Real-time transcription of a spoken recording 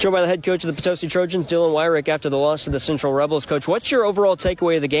Joined by the head coach of the Potosi Trojans, Dylan Wyrick, after the loss to the Central Rebels. Coach, what's your overall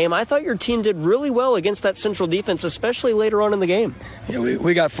takeaway of the game? I thought your team did really well against that Central defense, especially later on in the game. Yeah,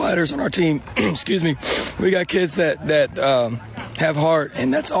 we got fighters on our team. Excuse me. We got kids that have heart,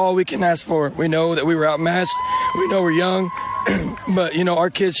 and that's all we can ask for. We know that we were outmatched. We know we're young, but, our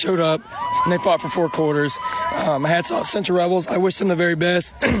kids showed up, and they fought for 4 quarters. Hats off Central Rebels. I wish them the very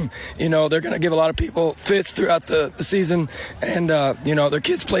best. They're going to give a lot of people fits throughout the season, and, their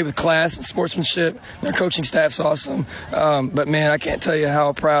kids play with class and sportsmanship. Their coaching staff's awesome. But, man, I can't tell you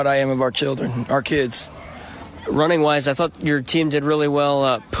how proud I am of our children, our kids. Running-wise, I thought your team did really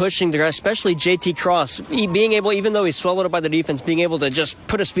well pushing the guys, especially JT Cross, being able, even though he's swallowed up by the defense, being able to just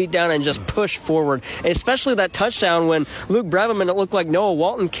put his feet down and just push forward. And especially that touchdown when Luke Braverman, it looked like Noah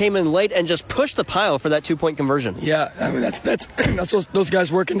Walton came in late and just pushed the pile for that 2-point conversion. Yeah, I mean, that's those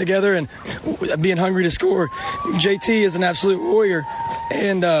guys working together and being hungry to score. JT is an absolute warrior,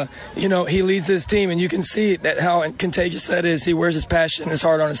 and, he leads his team, and you can see that how contagious that is. He wears his passion, his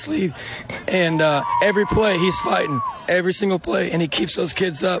heart on his sleeve, and every play he's fighting, every single play, and he keeps those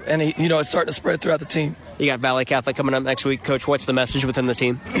kids up, and it's starting to spread throughout the team. You got Valley Catholic coming up next week. Coach, what's the message within the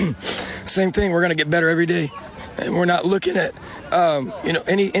team? Same thing. We're going to get better every day, and we're not looking at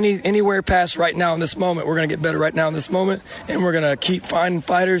anywhere past right now in this moment. We're going to get better right now in this moment, and we're going to keep finding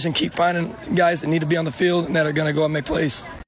fighters and keep finding guys that need to be on the field and that are going to go and make plays.